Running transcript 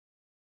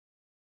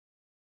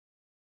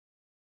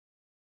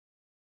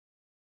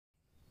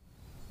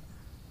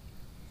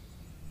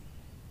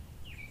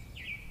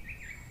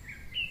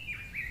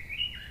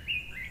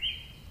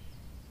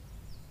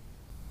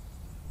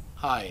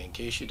Hi, in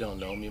case you don't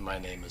know me, my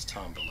name is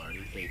Tom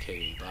Bellardi,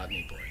 aka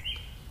Botany Boy.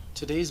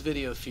 Today's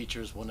video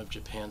features one of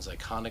Japan's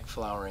iconic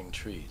flowering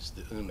trees,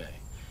 the ume.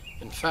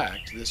 In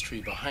fact, this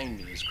tree behind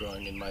me is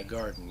growing in my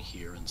garden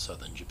here in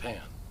southern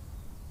Japan.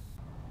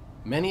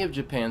 Many of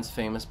Japan's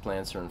famous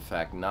plants are in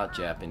fact not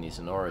Japanese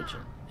in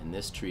origin, and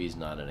this tree is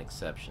not an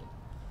exception.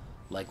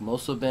 Like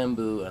moso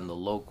bamboo and the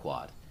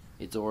loquat,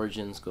 its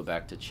origins go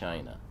back to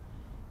China.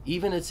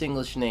 Even its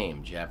English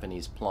name,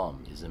 Japanese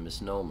plum, is a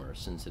misnomer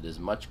since it is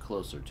much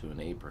closer to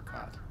an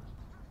apricot.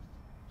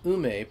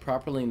 Ume,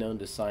 properly known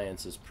to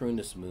science as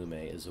Prunus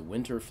mume, is a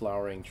winter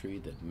flowering tree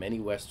that many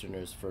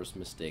Westerners first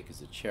mistake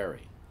as a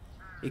cherry.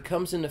 It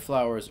comes into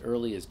flower as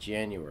early as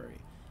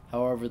January.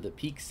 However, the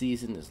peak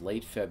season is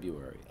late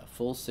February, a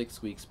full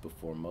 6 weeks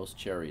before most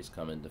cherries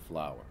come into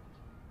flower.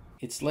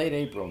 It's late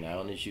April now,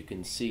 and as you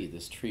can see,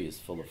 this tree is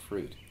full of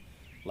fruit.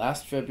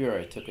 Last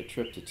February, I took a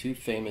trip to 2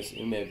 famous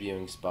ume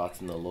viewing spots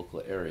in the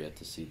local area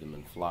to see them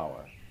in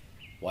flower.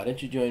 Why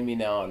don't you join me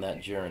now on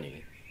that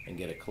journey and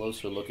get a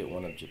closer look at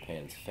one of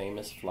Japan's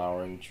famous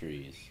flowering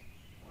trees.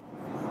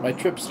 My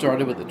trip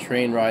started with a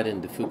train ride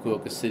into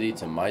Fukuoka City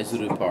to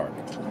Maizuru Park,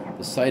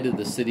 the site of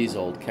the city's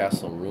old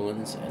castle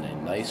ruins and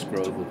a nice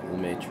grove of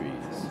ume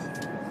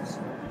trees.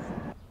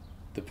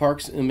 The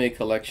park's ume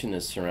collection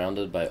is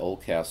surrounded by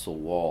old castle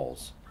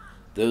walls.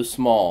 Though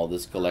small,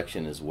 this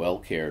collection is well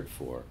cared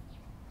for.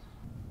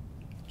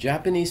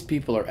 Japanese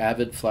people are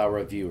avid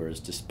flower viewers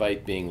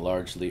despite being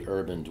largely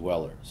urban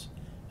dwellers,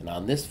 and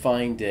on this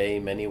fine day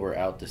many were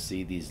out to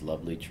see these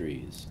lovely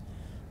trees.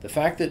 The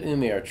fact that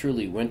ume are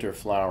truly winter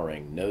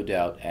flowering no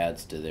doubt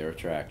adds to their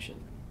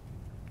attraction.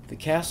 The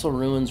castle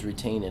ruins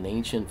retain an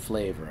ancient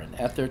flavor, and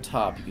at their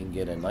top you can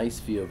get a nice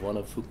view of one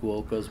of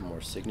Fukuoka's more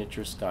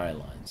signature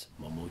skylines,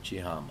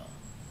 Momochihama.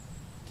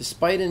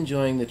 Despite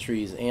enjoying the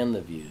trees and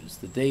the views,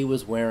 the day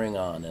was wearing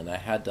on and I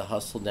had to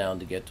hustle down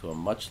to get to a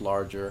much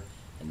larger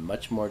and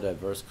much more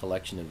diverse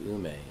collection of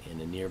ume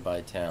in a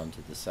nearby town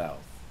to the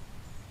south.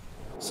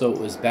 So it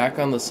was back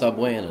on the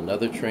subway and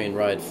another train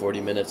ride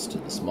 40 minutes to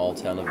the small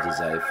town of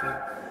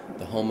Dazaifu,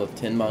 the home of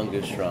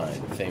Tenmangu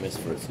Shrine, famous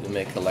for its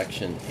ume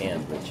collection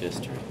and rich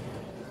history.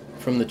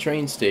 From the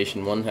train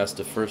station, one has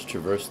to first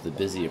traverse the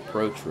busy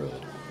approach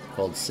road,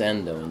 called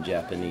Sando in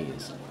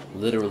Japanese,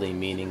 literally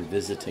meaning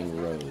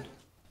visiting road.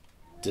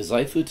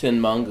 Dazaifu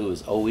Tenmangu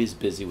is always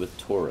busy with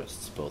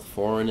tourists, both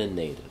foreign and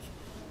native.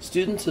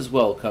 Students as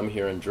well come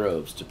here in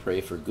droves to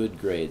pray for good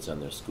grades on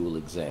their school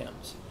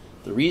exams.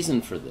 The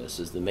reason for this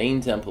is the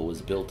main temple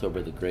was built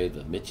over the grave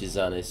of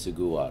Michizane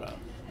Sugawara,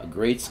 a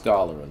great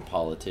scholar and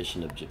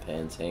politician of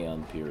Japan's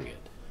Heian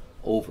period,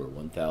 over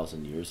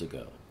 1,000 years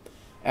ago.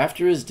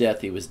 After his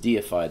death, he was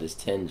deified as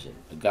Tenjin,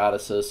 a god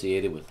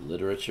associated with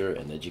literature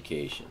and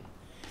education.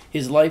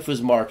 His life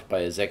was marked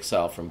by his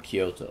exile from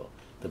Kyoto,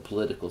 the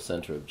political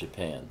center of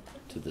Japan,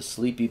 to the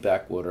sleepy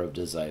backwater of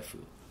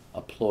Dazaifu, a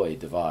ploy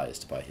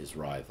devised by his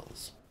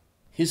rivals.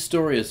 His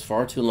story is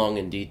far too long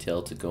in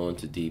detail to go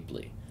into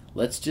deeply.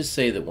 Let's just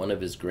say that one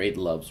of his great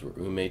loves were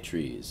ume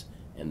trees,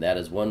 and that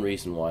is one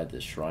reason why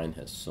this shrine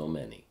has so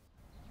many.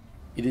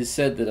 It is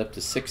said that up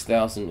to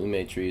 6,000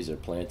 ume trees are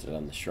planted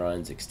on the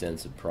shrine's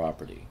extensive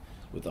property,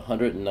 with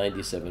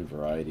 197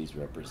 varieties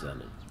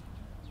represented.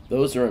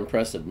 Those are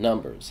impressive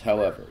numbers.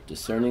 However,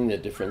 discerning the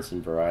difference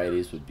in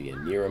varieties would be a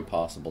near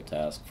impossible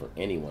task for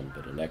anyone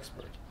but an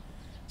expert.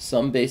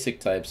 Some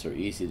basic types are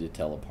easy to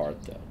tell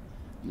apart though,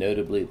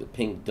 notably the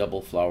pink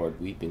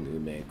double-flowered weeping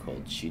ume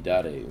called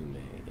shidare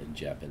ume in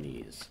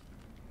Japanese.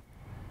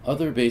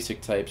 Other basic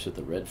types are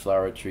the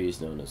red-flowered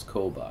trees known as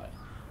kobai,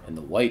 and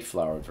the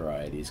white-flowered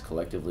varieties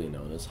collectively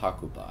known as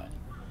hakubai.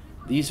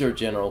 These are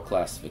general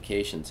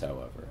classifications,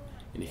 however,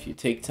 and if you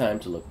take time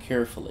to look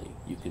carefully,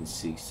 you can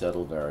see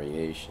subtle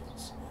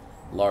variations.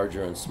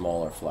 Larger and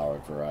smaller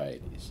flowered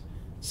varieties,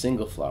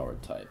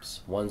 single-flowered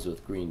types, ones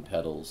with green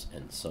petals,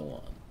 and so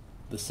on.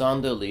 The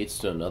Sando leads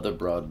to another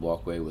broad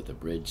walkway with a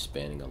bridge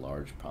spanning a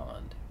large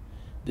pond.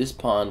 This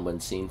pond, when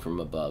seen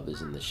from above,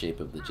 is in the shape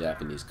of the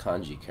Japanese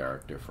kanji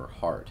character for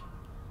heart.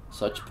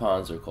 Such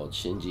ponds are called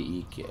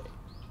shinji ike.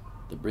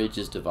 The bridge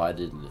is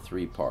divided into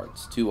 3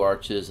 parts, 2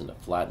 arches and a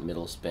flat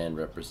middle span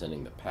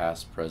representing the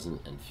past,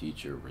 present, and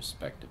future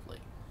respectively.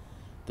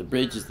 The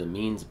bridge is the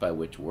means by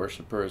which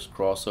worshippers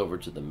cross over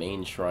to the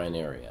main shrine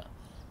area,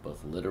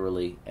 both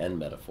literally and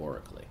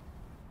metaphorically.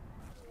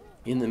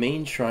 In the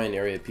main shrine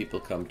area,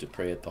 people come to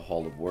pray at the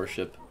hall of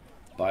worship,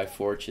 buy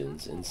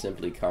fortunes, and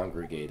simply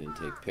congregate and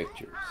take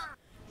pictures.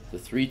 The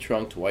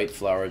 3-trunked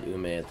white-flowered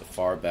ume at the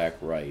far back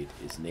right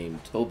is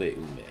named Tobe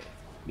ume,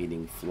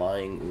 meaning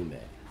flying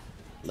ume.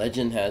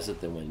 Legend has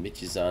it that when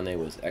Michizane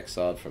was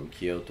exiled from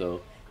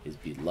Kyoto, his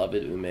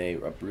beloved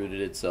ume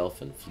uprooted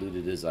itself and flew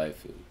to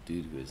Dazaifu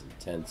due to his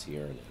intense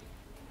yearning.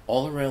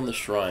 All around the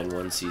shrine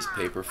one sees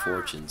paper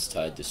fortunes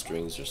tied to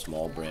strings or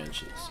small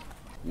branches,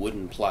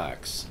 wooden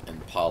plaques,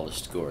 and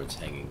polished gourds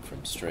hanging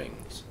from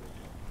strings.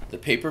 The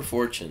paper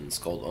fortunes,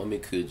 called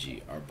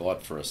omikuji, are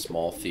bought for a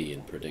small fee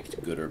and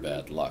predict good or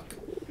bad luck,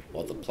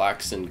 while the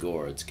plaques and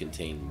gourds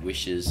contain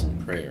wishes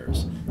and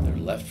prayers that are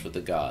left for the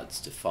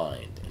gods to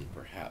find and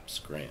perhaps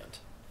grant.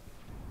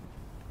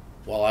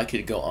 While I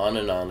could go on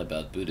and on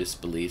about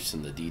Buddhist beliefs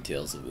and the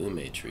details of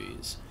ume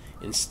trees,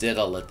 instead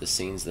I'll let the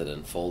scenes that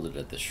unfolded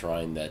at the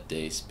shrine that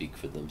day speak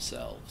for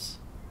themselves.